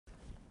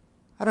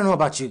I don't know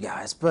about you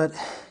guys, but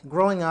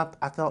growing up,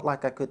 I felt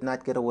like I could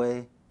not get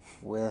away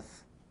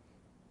with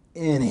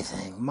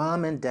anything.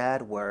 Mom and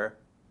Dad were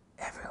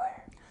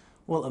everywhere.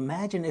 Well,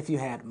 imagine if you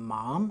had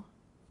mom,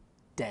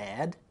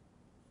 dad,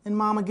 and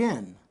mom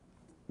again.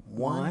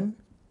 One,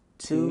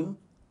 two,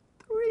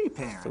 three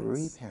parents.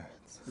 Three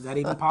parents. Is that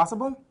even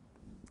possible?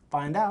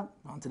 Find out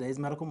on today's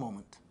Medical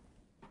Moment.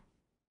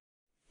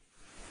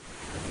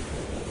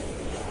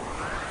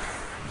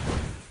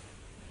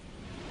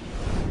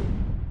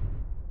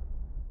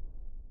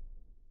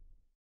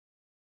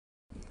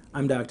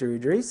 I'm Dr.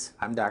 Idris.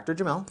 I'm Dr.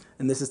 Jamel.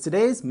 And this is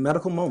today's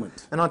Medical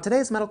Moment. And on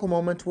today's Medical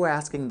Moment, we're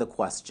asking the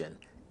question,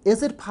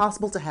 is it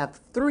possible to have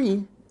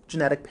three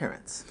genetic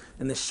parents?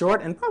 And the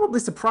short and probably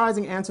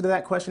surprising answer to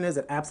that question is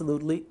it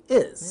absolutely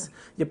is. Yeah.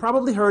 You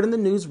probably heard in the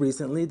news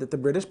recently that the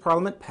British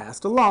Parliament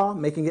passed a law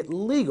making it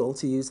legal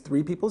to use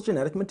three people's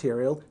genetic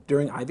material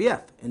during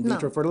IVF, in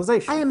vitro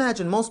fertilization. I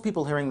imagine most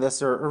people hearing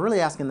this are really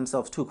asking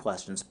themselves two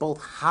questions,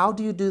 both how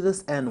do you do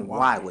this and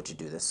why would you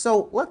do this?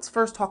 So let's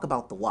first talk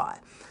about the why.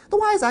 The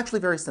why is actually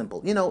very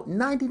simple. You know,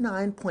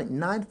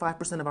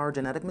 99.95% of our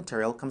genetic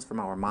material comes from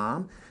our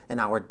mom and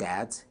our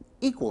dads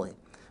equally.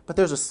 But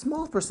there's a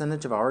small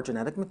percentage of our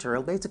genetic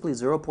material, basically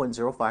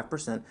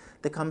 0.05%,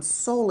 that comes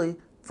solely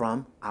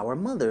from our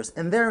mothers,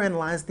 and therein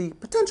lies the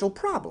potential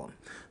problem.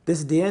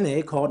 This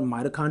DNA, called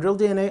mitochondrial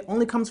DNA,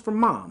 only comes from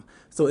mom.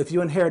 So if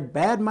you inherit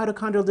bad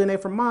mitochondrial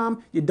DNA from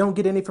mom, you don't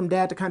get any from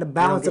dad to kind of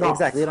balance it off.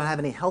 Exactly. You don't have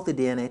any healthy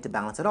DNA to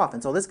balance it off.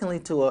 And so this can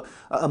lead to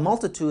a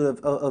multitude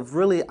of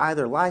really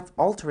either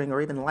life-altering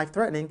or even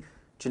life-threatening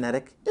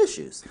genetic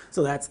issues.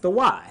 So that's the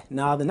why.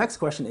 Now the next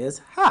question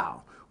is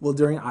how? Well,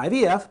 during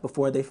IVF,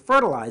 before they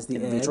fertilize the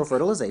eggs, in vitro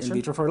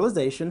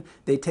fertilization,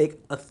 they take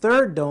a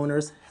third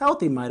donor's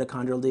healthy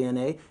mitochondrial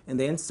DNA and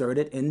they insert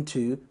it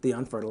into the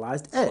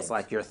unfertilized egg. So it's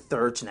like your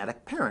third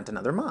genetic parent,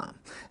 another mom.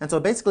 And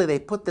so basically they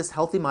put this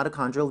healthy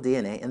mitochondrial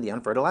DNA in the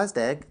unfertilized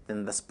egg,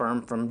 then the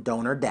sperm from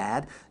donor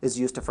dad is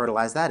used to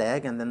fertilize that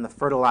egg, and then the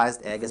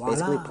fertilized egg is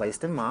basically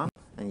placed in mom,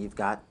 and you've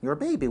got your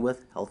baby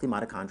with healthy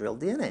mitochondrial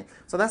DNA.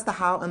 So that's the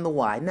how and the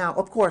why. Now,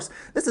 of course,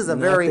 this is a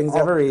Nothing's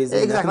ever easy.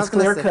 Exactly.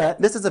 Clear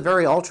cut. This is a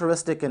very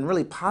altruistic and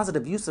really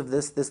positive use of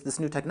this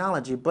new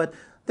technology, but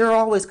there are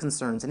always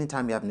concerns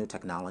anytime you have new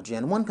technology.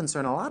 And one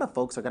concern a lot of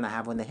folks are going to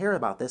have when they hear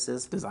about this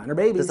is designer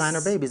babies. Designer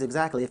babies,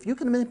 exactly. If you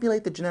can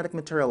manipulate the genetic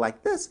material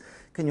like this,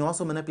 can you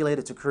also manipulate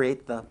it to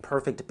create the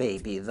perfect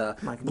baby? The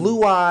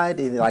blue-eyed,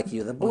 like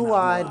you, the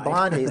blue-eyed,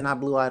 blonde, he's not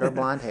blue-eyed or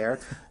blonde hair,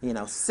 you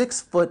know,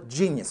 6-foot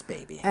genius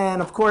baby.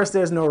 And of course,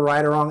 there's no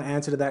right or wrong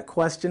answer to that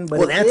question. But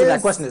well, the answer to that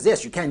question is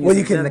yes, you can use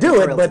you can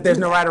do it, but there's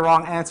no right or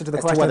wrong answer to the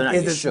question,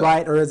 is it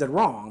right or is it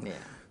wrong? Yeah.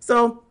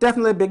 So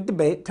definitely a big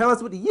debate. Tell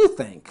us what you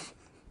think.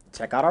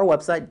 Check out our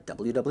website,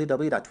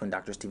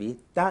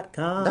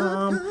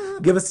 www.twindoctorstv.com.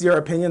 Give us your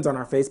opinions on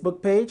our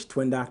Facebook page,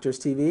 Twin Doctors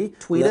TV.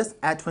 Tweet us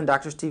at Twin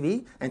Doctors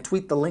TV, and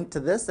tweet the link to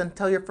this, and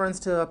tell your friends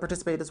to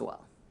participate as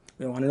well.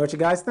 We want to know what you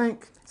guys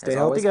think. Stay As healthy,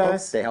 always, guys.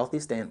 Folks, stay healthy,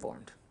 stay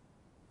informed.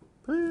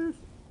 Peace.